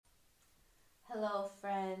Hello,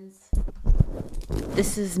 friends.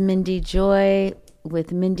 This is Mindy Joy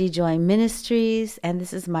with Mindy Joy Ministries, and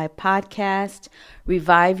this is my podcast,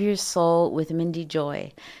 Revive Your Soul with Mindy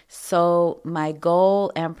Joy. So my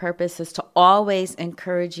goal and purpose is to always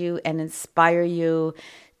encourage you and inspire you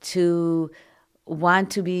to want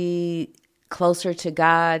to be closer to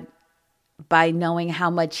God by knowing how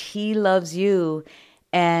much He loves you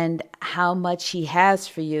and how much He has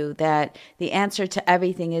for you, that the answer to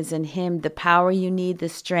everything is in Him. The power you need, the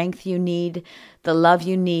strength you need, the love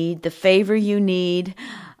you need, the favor you need,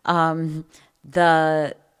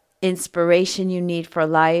 the inspiration you need for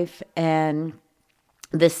life, and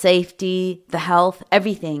the safety, the health,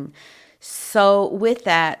 everything. So with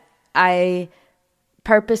that, I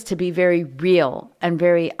purpose to be very real and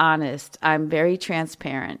very honest. I'm very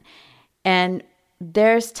transparent. And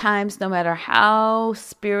there's times, no matter how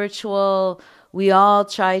spiritual we all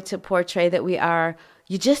try to portray that we are,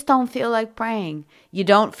 you just don't feel like praying. You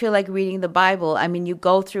don't feel like reading the Bible. I mean, you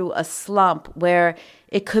go through a slump where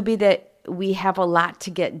it could be that we have a lot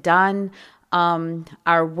to get done.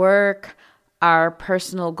 Our work, our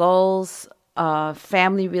personal goals,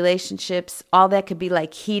 family relationships, all that could be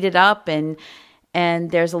like heated up and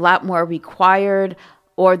there's a lot more required,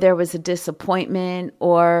 or there was a disappointment,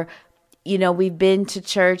 or we've been to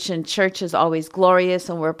church and church is always glorious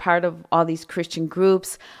and we're part of all these Christian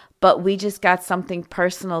groups, but we just got something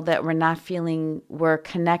personal that we're not feeling we're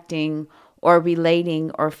connecting or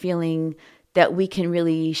relating or feeling that we can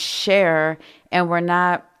really share, and we're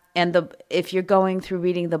not. And if you're going through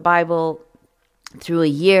reading the Bible through a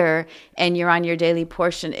year and you're on your daily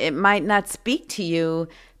portion, it might not speak to you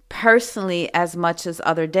personally as much as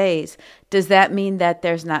other days. Does that mean that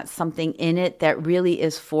there's not something in it that really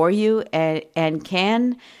is for you and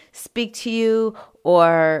can speak to you?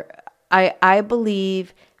 Or I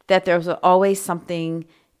believe that there's always something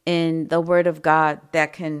in the Word of God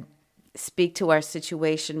that can speak to our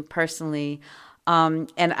situation personally.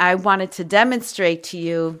 And I wanted to demonstrate to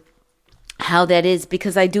you how that is,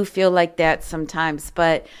 because I do feel like that sometimes.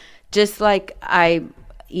 But just like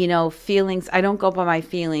feelings, I don't go by my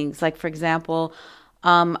feelings. Like, for example,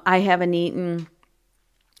 I haven't eaten,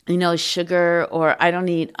 sugar, or I don't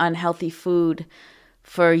eat unhealthy food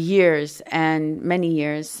for years and many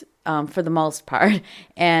years, for the most part.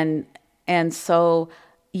 And so,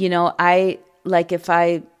 I like if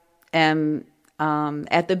I am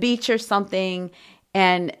at the beach or something,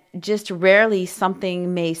 and just rarely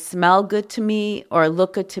something may smell good to me or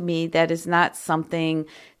look good to me, that is not something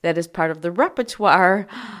that is part of the repertoire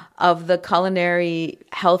of the culinary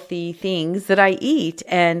healthy things that I eat.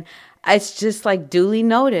 And it's just like duly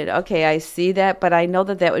noted. Okay, I see that, but I know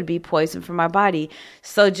that would be poison for my body.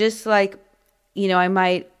 So just like, I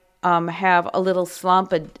might have a little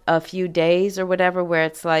slump a few days or whatever, where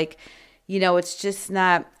it's like, it's just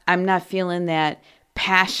not, I'm not feeling that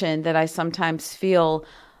passion that I sometimes feel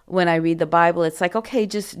when I read the Bible. It's like, okay,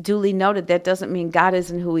 just duly noted. That doesn't mean God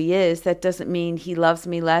isn't who He is. That doesn't mean He loves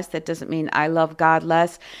me less. That doesn't mean I love God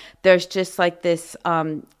less. There's just like this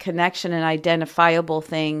connection and identifiable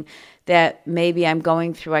thing that maybe I'm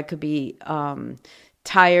going through. I could be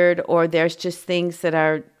tired, or there's just things that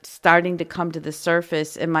are starting to come to the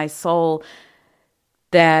surface in my soul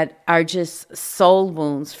that are just soul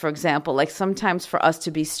wounds, for example. Like sometimes for us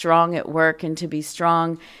to be strong at work and to be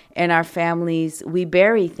strong in our families, we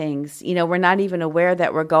bury things. We're not even aware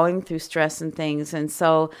that we're going through stress and things. And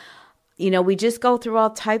so, we just go through all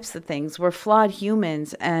types of things. We're flawed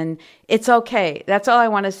humans, and it's okay. That's all I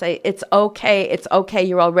want to say. It's okay. It's okay.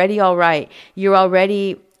 You're already all right. You're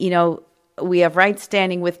already, we have right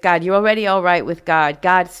standing with God. You're already all right with God.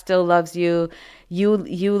 God still loves you.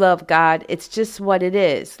 You love God. It's just what it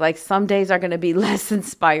is. Like some days are going to be less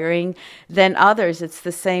inspiring than others. It's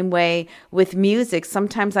the same way with music.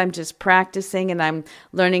 Sometimes I'm just practicing and I'm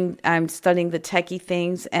learning, I'm studying the techie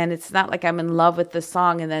things, and it's not like I'm in love with the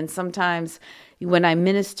song. And then sometimes when I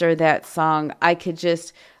minister that song, I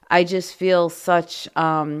just feel such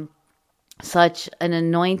an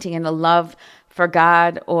anointing and a love for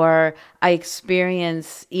God, or I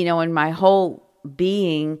experience, in my whole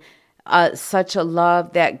being, such a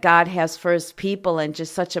love that God has for His people, and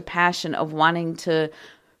just such a passion of wanting to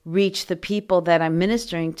reach the people that I'm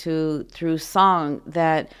ministering to through song,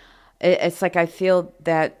 that it's like I feel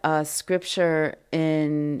that scripture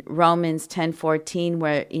in Romans 10:14,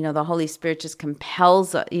 where, the Holy Spirit just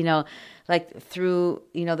compels, like through,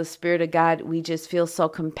 the Spirit of God, we just feel so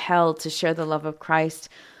compelled to share the love of Christ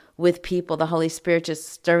with people. The Holy Spirit just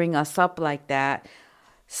stirring us up like that.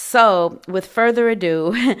 So, with further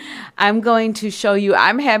ado, I'm going to show you,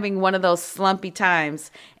 I'm having one of those slumpy times.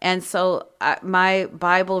 And so, my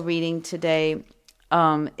Bible reading today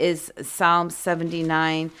is Psalm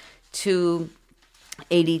 79 to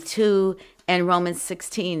 82 and Romans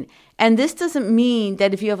 16. And this doesn't mean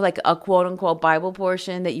that if you have like a quote unquote Bible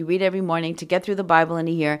portion that you read every morning to get through the Bible in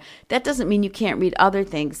a year, that doesn't mean you can't read other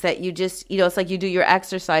things that you just, it's like you do your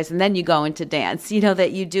exercise and then you go into dance,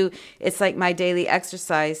 that you do. It's like my daily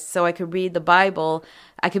exercise. So I could read the Bible.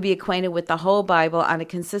 I could be acquainted with the whole Bible on a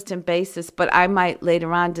consistent basis, but I might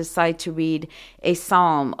later on decide to read a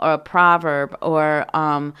psalm or a proverb or,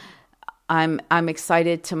 I'm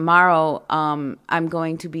excited tomorrow. I'm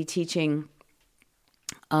going to be teaching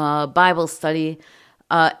Bible study,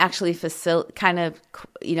 actually facilitating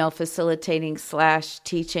 /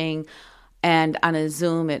 teaching, and on a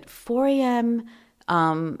Zoom at 4 a.m.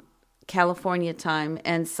 California time.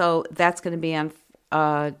 And so that's going to be on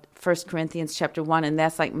 1 Corinthians chapter 1, and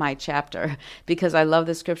that's like my chapter because I love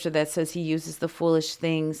the scripture that says he uses the foolish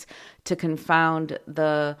things to confound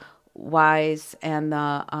the wise and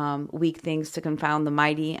the weak things to confound the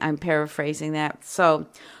mighty. I'm paraphrasing that. So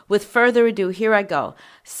with further ado, here I go.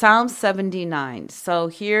 Psalm 79. So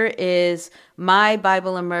here is my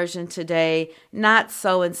Bible immersion today. Not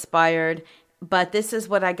so inspired, but this is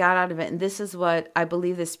what I got out of it. And this is what I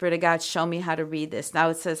believe the Spirit of God showed me how to read this. Now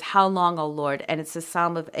it says, "How long, O Lord?" And it's a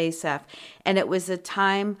Psalm of Asaph. And it was a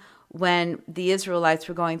time when the Israelites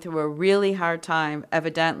were going through a really hard time,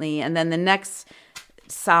 evidently. And then the next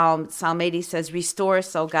Psalm 80 says, "Restore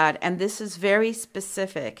us, O God." And this is very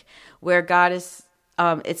specific where God is,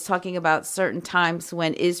 it's talking about certain times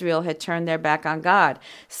when Israel had turned their back on God.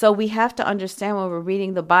 So we have to understand when we're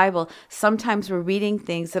reading the Bible, sometimes we're reading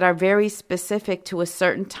things that are very specific to a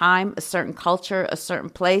certain time, a certain culture, a certain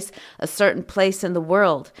place in the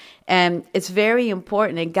world. And it's very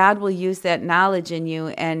important, and God will use that knowledge in you.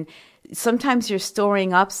 And sometimes you're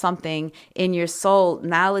storing up something in your soul,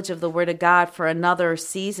 knowledge of the Word of God for another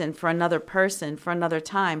season, for another person, for another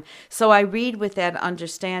time. So I read with that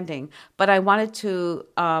understanding. But I wanted to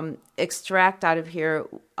extract out of here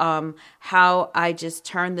how I just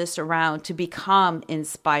turn this around to become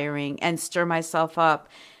inspiring and stir myself up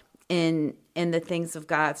in the things of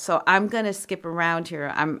God. So I'm going to skip around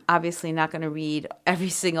here. I'm obviously not going to read every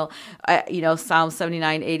single, Psalm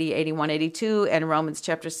 79, 80, 81, 82, and Romans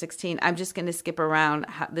chapter 16. I'm just going to skip around.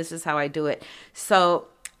 This is how I do it. So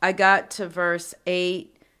I got to verse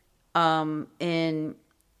 8 in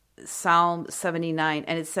Psalm 79,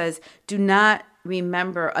 and it says, "Do not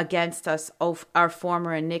remember against us, our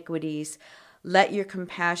former iniquities. Let your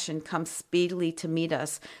compassion come speedily to meet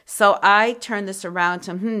us." So I turn this around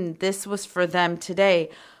to, this was for them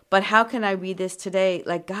today. But how can I read this today?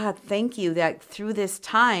 Like, God, thank you that through this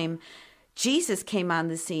time, Jesus came on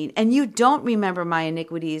the scene. And you don't remember my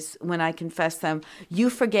iniquities when I confess them.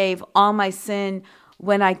 You forgave all my sin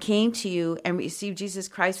when I came to you and received Jesus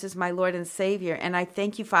Christ as my Lord and Savior. And I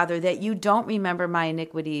thank you, Father, that you don't remember my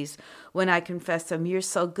iniquities when I confess them. You're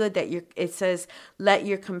so good that it says, let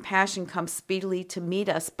your compassion come speedily to meet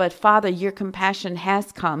us. But Father, your compassion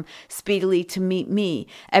has come speedily to meet me.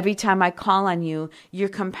 Every time I call on you, you're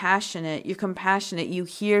compassionate, you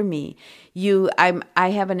hear me. I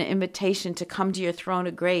have an invitation to come to your throne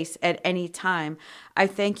of grace at any time. I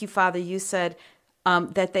thank you, Father. You said,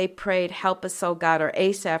 that they prayed, "Help us, O God," or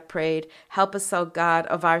Asaph prayed, "Help us, O God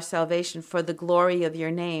of our salvation, for the glory of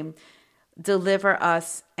your name. Deliver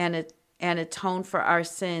us and atone for our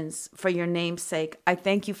sins for your name's sake." I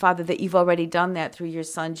thank you, Father, that you've already done that through your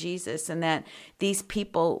son, Jesus, and that these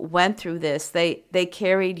people went through this. They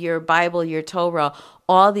carried your Bible, your Torah,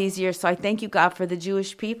 all these years. So I thank you, God, for the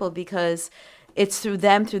Jewish people, because it's through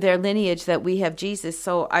them, through their lineage, that we have Jesus.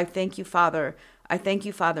 So I thank you, Father. And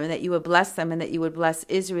that you would bless them and that you would bless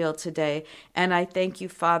Israel today. And I thank you,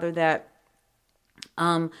 Father, that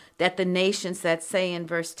the nations that say in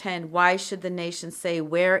verse 10, why should the nations say,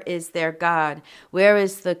 where is their God? Where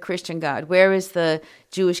is the Christian God? Where is the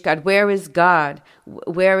Jewish God? Where is God?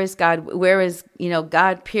 Where is God? Where is,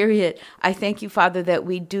 God, period. I thank you, Father, that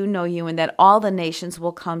we do know you and that all the nations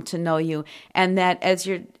will come to know you. And that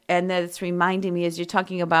that it's reminding me as you're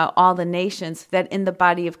talking about all the nations, that in the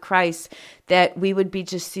body of Christ, that we would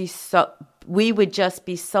just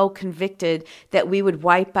be so convicted that we would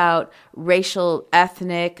wipe out racial,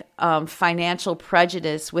 ethnic, financial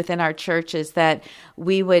prejudice within our churches, that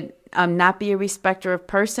we would not be a respecter of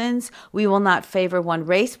persons. We will not favor one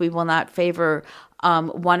race. We will not favor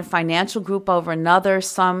one financial group over another.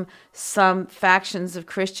 Some factions of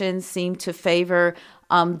Christians seem to favor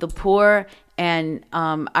the poor and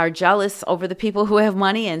are jealous over the people who have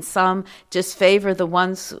money, and some just favor the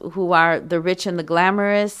ones who are the rich and the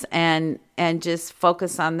glamorous, and just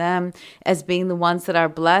focus on them as being the ones that are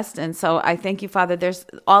blessed. And so I thank you, Father, there's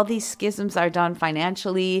all these schisms are done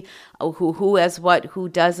financially, who has what, who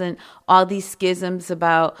doesn't, all these schisms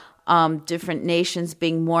about different nations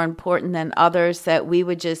being more important than others, that we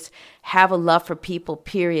would just have a love for people,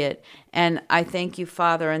 period. And I thank you,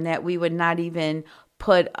 Father, and that we would not even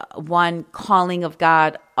put one calling of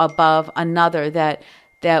God above another,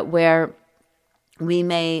 that where we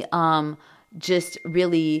may just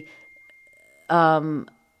really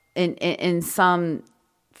in some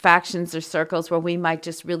factions or circles where we might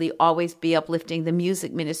just really always be uplifting the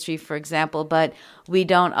music ministry, for example, but we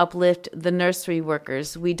don't uplift the nursery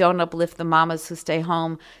workers. We don't uplift the mamas who stay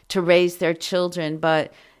home to raise their children,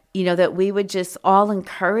 but that we would just all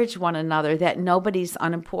encourage one another, that nobody's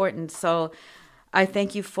unimportant. So I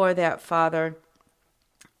thank you for that, Father.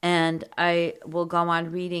 And I will go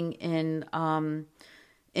on reading in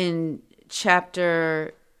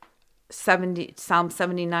chapter 70, Psalm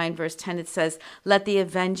 79, verse 10. It says, "Let the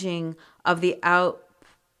avenging of the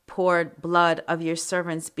outpoured blood of your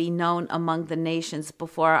servants be known among the nations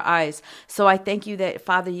before our eyes." So I thank you that,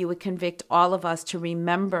 Father, you would convict all of us to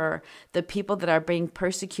remember the people that are being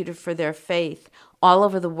persecuted for their faith all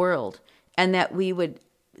over the world, and that we would,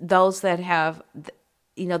 those that have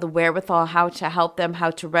the wherewithal, how to help them,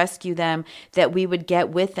 how to rescue them, that we would get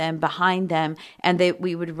with them, behind them, and that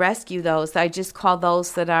we would rescue those. I just call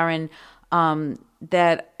those that are in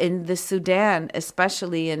the Sudan,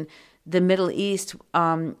 especially in the Middle East,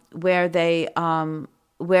 where they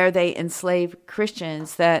enslave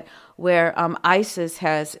Christians, where ISIS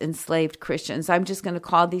has enslaved Christians. I'm just going to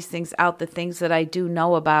call these things out, the things that I do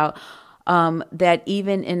know about. That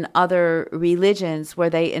even in other religions where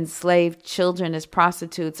they enslave children as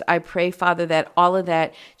prostitutes, I pray, Father, that all of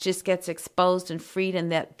that just gets exposed and freed, and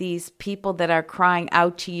that these people that are crying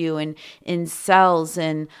out to you in cells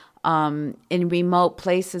and in remote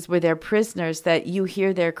places where they're prisoners, that you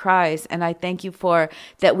hear their cries. And I thank you for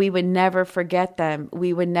that. We would never forget them.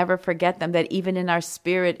 We would never forget them, that even in our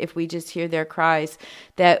spirit, if we just hear their cries,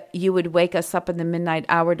 that you would wake us up in the midnight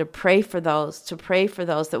hour to pray for those,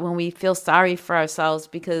 that when we feel sorry for ourselves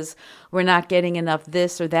because we're not getting enough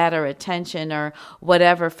this or that or attention or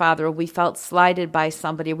whatever, Father, or we felt slighted by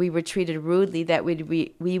somebody, we were treated rudely, that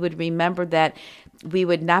we would remember that we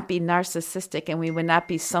would not be narcissistic, and we would not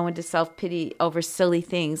be so into self-pity over silly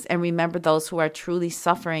things, and remember those who are truly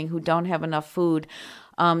suffering, who don't have enough food,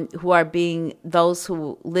 those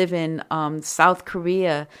who live in South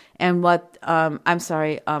Korea, and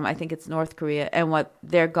I think it's North Korea, and what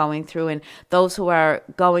they're going through, and those who are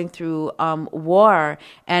going through war.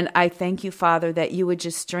 And I thank you, Father, that you would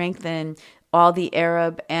just strengthen all the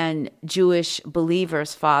Arab and Jewish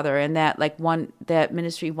believers, Father, and that that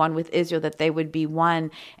ministry one with Israel, that they would be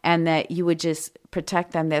one, and that you would just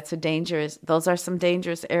protect them. Those are some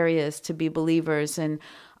dangerous areas to be believers, and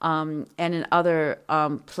in other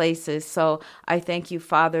places. So I thank you,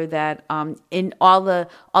 Father, that in all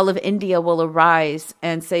of India will arise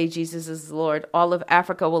and say Jesus is Lord. All of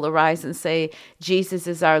Africa will arise and say Jesus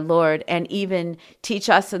is our Lord, and even teach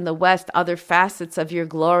us in the West other facets of your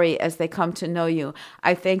glory as they come to know you.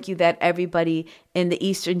 I thank you that everybody in the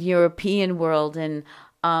Eastern European world and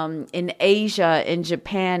in Asia, in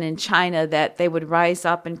Japan, in China, that they would rise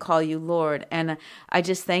up and call you Lord. And I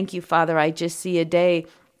just thank you, Father. I just see a day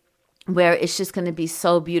where it's just going to be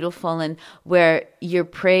so beautiful, and where you're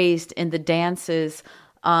praised in the dances,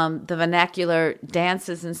 the vernacular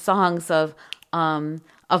dances and songs of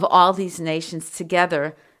all these nations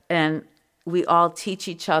together, and we all teach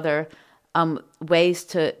each other ways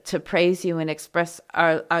to praise you and express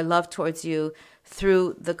our love towards you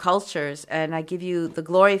through the cultures. And I give you the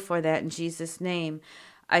glory for that in Jesus' name.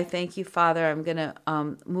 I thank you, Father. I'm going to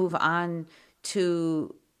move on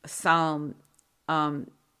to Psalm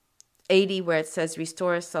 80, where it says,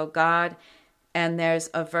 "Restore us, O God." And there's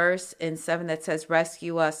a verse in 7 that says,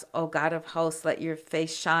 "Rescue us, O God of hosts, let your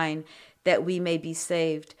face shine, that we may be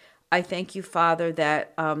saved." I thank you, Father,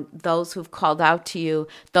 that those who've called out to you,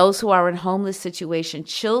 those who are in homeless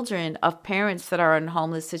situations, children of parents that are in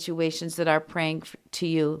homeless situations that are praying to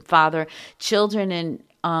you, Father, children in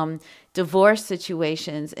divorce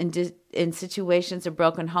situations, in situations of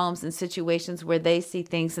broken homes, in situations where they see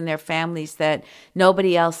things in their families that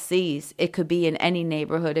nobody else sees. It could be in any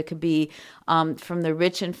neighborhood. It could be from the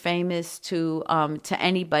rich and famous to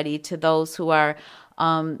anybody, to those who are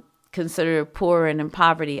considered poor and in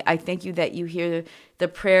poverty. I thank you that you hear the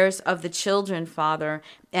prayers of the children, Father,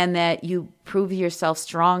 and that you prove yourself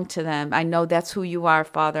strong to them. I know that's who you are,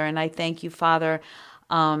 Father, and I thank you, Father,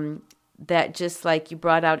 that just like you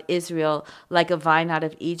brought out Israel like a vine out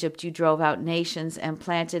of Egypt, you drove out nations and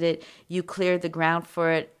planted it. You cleared the ground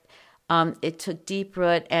for it. It took deep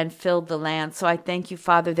root and filled the land. So I thank you,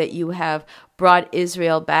 Father, that you have brought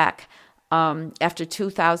Israel back after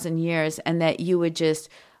 2,000 years, and that you would just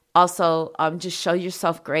also just show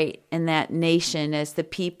yourself great in that nation as the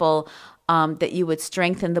people, that you would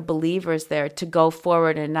strengthen the believers there to go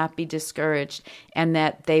forward and not be discouraged, and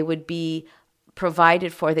that they would be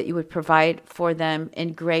provided for, that you would provide for them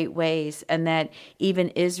in great ways, and that even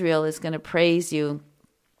Israel is going to praise you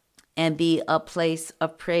and be a place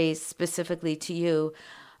of praise specifically to you.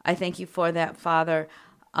 I thank you for that, Father.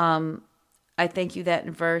 I thank you that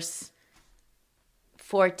in verse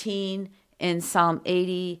 14 in Psalm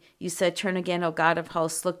 80, you said, turn again, O God of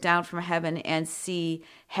hosts, look down from heaven and see,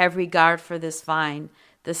 have regard for this vine,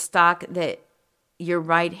 the stock that your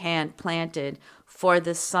right hand planted, for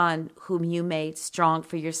the son whom you made strong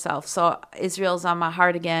for yourself. So Israel's on my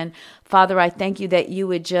heart again. Father, I thank you that you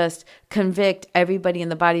would just convict everybody in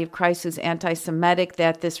the body of Christ who's anti-Semitic,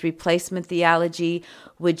 that this replacement theology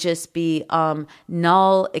would just be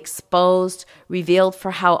null, exposed, revealed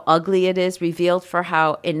for how ugly it is, revealed for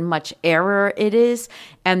how in much error it is,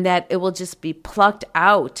 and that it will just be plucked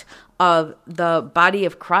out of the body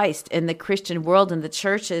of Christ and the Christian world and the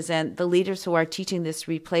churches and the leaders who are teaching this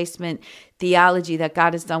replacement theology that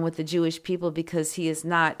God has done with the Jewish people, because he is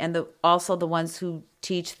not. And also the ones who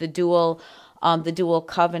teach the dual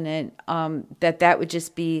covenant, that would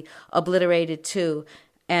just be obliterated too.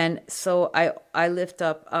 And so I lift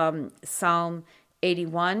up Psalm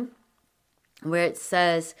 81, where it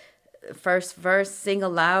says, first verse, sing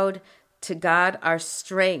aloud to God, our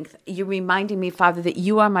strength. You're reminding me, Father, that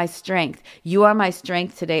you are my strength. You are my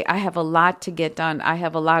strength today. I have a lot to get done. I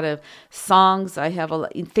have a lot of songs. I have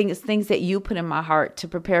things that you put in my heart to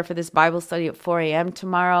prepare for this Bible study at 4 a.m.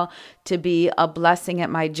 tomorrow, to be a blessing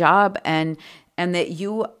at my job, and that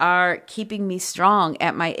you are keeping me strong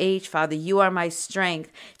at my age, Father. You are my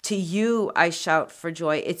strength. To you I shout for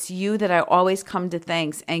joy. It's you that I always come to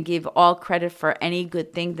thanks and give all credit for any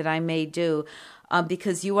good thing that I may do.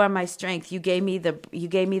 Because you are my strength. You gave me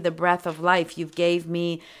the breath of life. You gave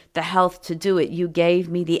me the health to do it. You gave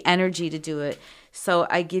me the energy to do it. So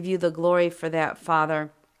I give you the glory for that,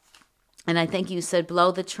 Father. And I think you said,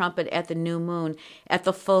 blow the trumpet at the new moon, at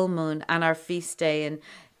the full moon, on our feast day.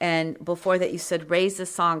 And before that you said, raise the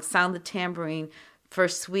song, sound the tambourine, for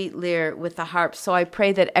sweet lyre with the harp. So I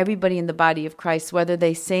pray that everybody in the body of Christ, whether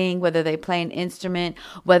they sing, whether they play an instrument,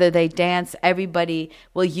 whether they dance, everybody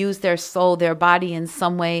will use their soul, their body in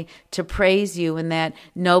some way to praise you, and that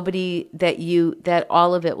that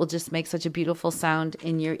all of it will just make such a beautiful sound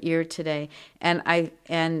in your ear today.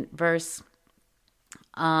 And verse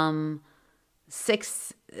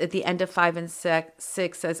 6 at the end of 5 and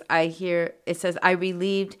 6 says, I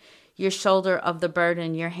relieved your shoulder of the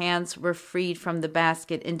burden, your hands were freed from the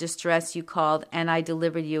basket. In distress you called, and I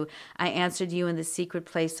delivered you. I answered you in the secret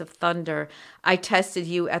place of thunder. I tested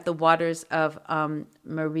you at the waters of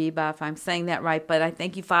Meribah, if I'm saying that right. But I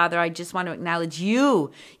thank you, Father. I just want to acknowledge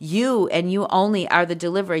you and you only are the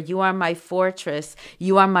deliverer. You are my fortress.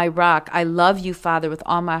 You are my rock. I love you, Father, with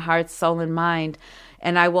all my heart, soul, and mind,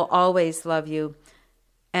 and I will always love you.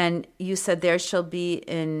 And you said there shall be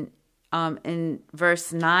in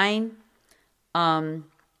verse 9,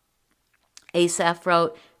 Asaph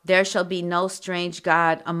wrote, there shall be no strange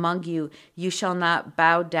God among you. You shall not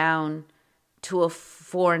bow down to a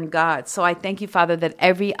foreign God. So I thank you, Father, that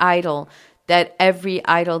every idol that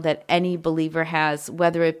any believer has,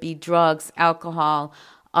 whether it be drugs, alcohol,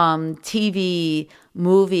 TV,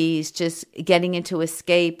 movies, just getting into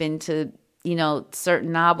escape into,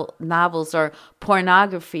 certain novels or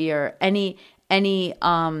pornography or any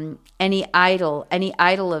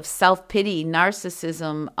idol of self-pity,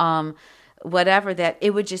 narcissism, whatever, that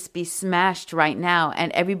it would just be smashed right now,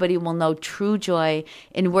 and everybody will know true joy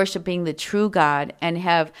in worshiping the true God and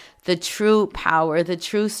have the true power, the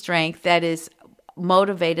true strength that is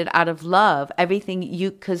motivated out of love. Everything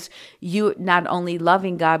because you not only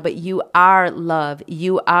loving God, but you are love.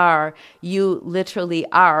 You literally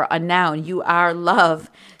are a noun. You are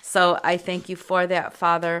love. So I thank you for that,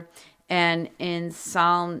 Father. And in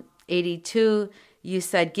Psalm 82, you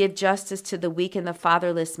said, give justice to the weak and the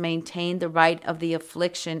fatherless, maintain the right of the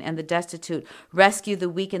affliction and the destitute, rescue the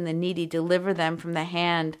weak and the needy, deliver them from the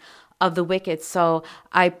hand of the wicked. So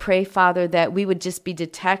I pray, Father, that we would just be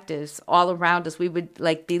detectives all around us. We would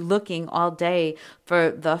be looking all day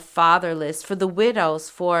for the fatherless, for the widows,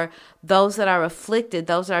 for those that are afflicted,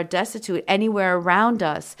 those that are destitute, anywhere around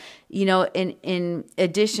us. In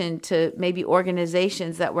addition to maybe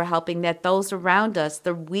organizations that we're helping, that those around us,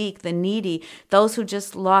 the weak, the needy, those who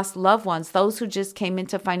just lost loved ones, those who just came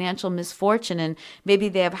into financial misfortune, and maybe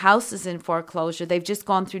they have houses in foreclosure, they've just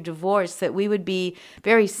gone through divorce, that we would be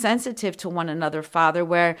very sensitive to one another, Father,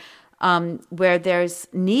 where there's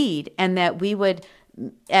need, and that we would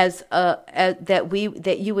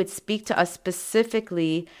that you would speak to us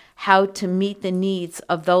specifically how to meet the needs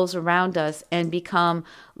of those around us and become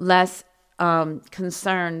less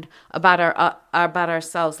concerned about about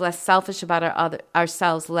ourselves, less selfish about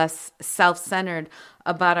ourselves, less self-centered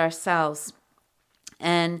about ourselves.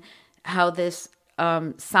 And how this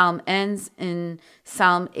psalm ends in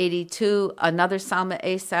Psalm 82, another psalm of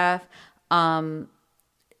Asaph.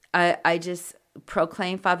 I just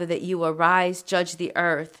proclaim, Father, that you arise, judge the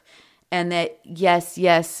earth, and that,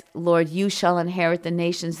 yes, Lord, you shall inherit the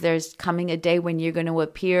nations. There's coming a day when you're going to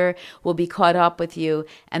appear, we'll be caught up with you,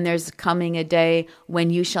 and there's coming a day when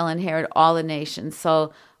you shall inherit all the nations.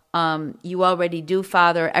 So you already do,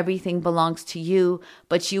 Father. Everything belongs to you,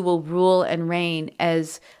 but you will rule and reign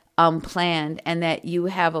as planned, and that you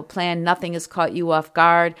have a plan. Nothing has caught you off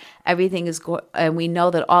guard. Everything is, and we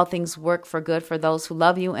know that all things work for good for those who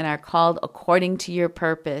love you and are called according to your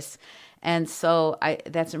purpose. And so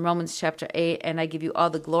that's in Romans chapter 8, and I give you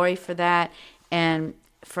all the glory for that. And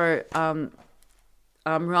for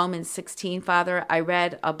Romans 16, Father, I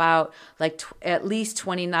read about at least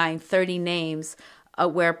 29, 30 names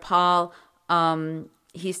where Paul,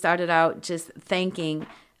 he started out just thanking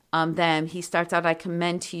them. He starts out, I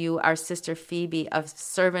commend to you our sister Phoebe, a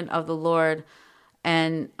servant of the Lord,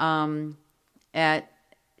 and at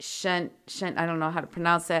Shen, I don't know how to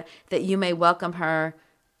pronounce that you may welcome her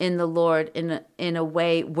in the Lord in a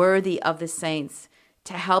way worthy of the saints,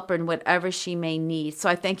 to help her in whatever she may need. So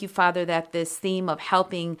I thank you, Father, that this theme of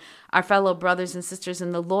helping our fellow brothers and sisters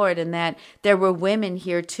in the Lord, and that there were women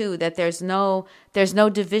here too, that there's no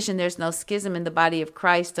division, there's no schism in the body of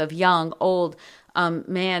Christ, of young, old,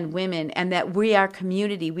 man, women, and that we are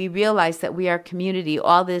community. We realize that we are community.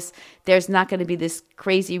 All this, there's not going to be this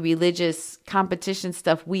crazy religious competition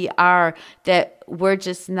stuff. We're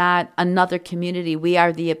just not another community. We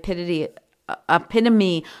are the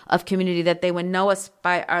epitome of community, that they would know us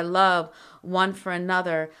by our love one for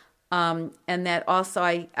another. And that also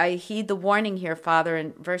I heed the warning here, Father.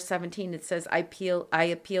 In verse 17, it says, I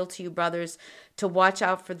appeal to you, brothers, to watch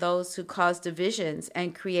out for those who cause divisions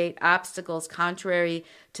and create obstacles contrary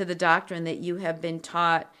to the doctrine that you have been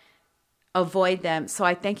taught. Avoid them. So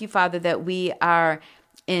I thank you, Father, that we are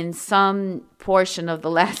in some portion of the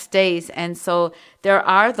last days. And so there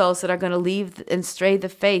are those that are going to leave and stray the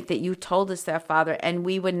faith, that you told us that, Father, and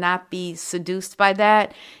we would not be seduced by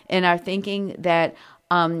that in our thinking, that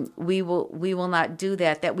we will not do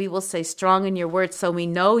that we will stay strong in your word, so we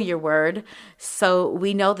know your word, so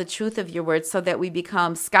we know the truth of your word, so that we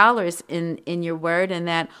become scholars in your word, and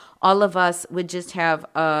that all of us would just have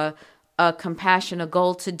a compassion, a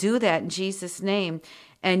goal to do that in Jesus' name.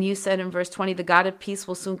 And you said in verse 20, the God of peace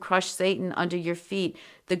will soon crush Satan under your feet.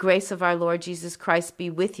 The grace of our Lord Jesus Christ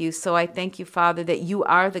be with you. So I thank you, Father, that you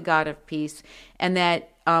are the God of peace, and that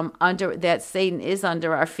that Satan is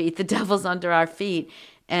under our feet, the devil's under our feet.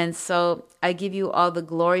 And so I give you all the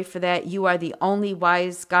glory for that. You are the only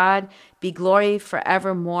wise God. Be glory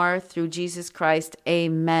forevermore through Jesus Christ.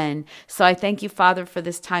 Amen. So I thank you, Father, for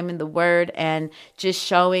this time in the Word, and just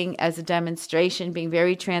showing as a demonstration, being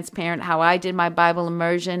very transparent, how I did my Bible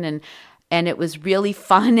immersion, and it was really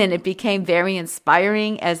fun, and it became very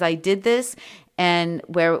inspiring as I did this. And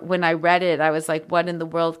when I read it, I was like, what in the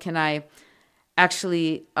world can I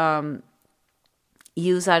actually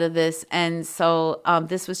use out of this? And so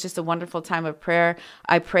this was just a wonderful time of prayer.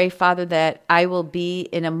 I pray, Father, that I will be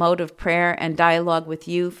in a mode of prayer and dialogue with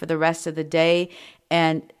you for the rest of the day,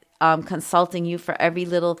 and consulting you for every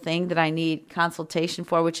little thing that I need consultation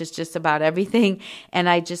for, which is just about everything. And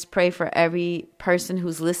I just pray for every person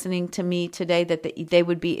who's listening to me today, that they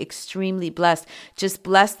would be extremely blessed. Just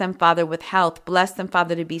bless them, Father, with health. Bless them,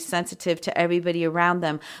 Father, to be sensitive to everybody around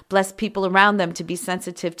them. Bless people around them to be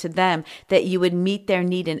sensitive to them, that you would meet their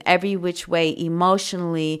need in every which way,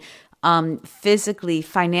 emotionally, physically,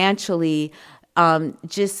 financially,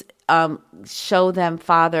 show them,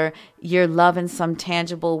 Father, your love in some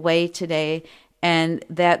tangible way today, and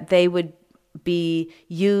that they would be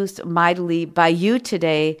used mightily by you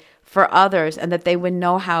today for others, and that they would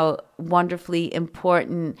know how wonderfully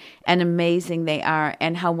important and amazing they are,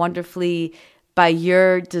 and how wonderfully by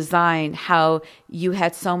your design, how you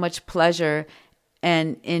had so much pleasure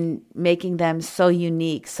and in making them so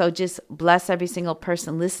unique. So just bless every single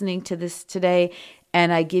person listening to this today,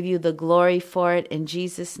 and I give you the glory for it in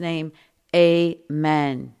Jesus' name.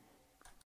 Amen.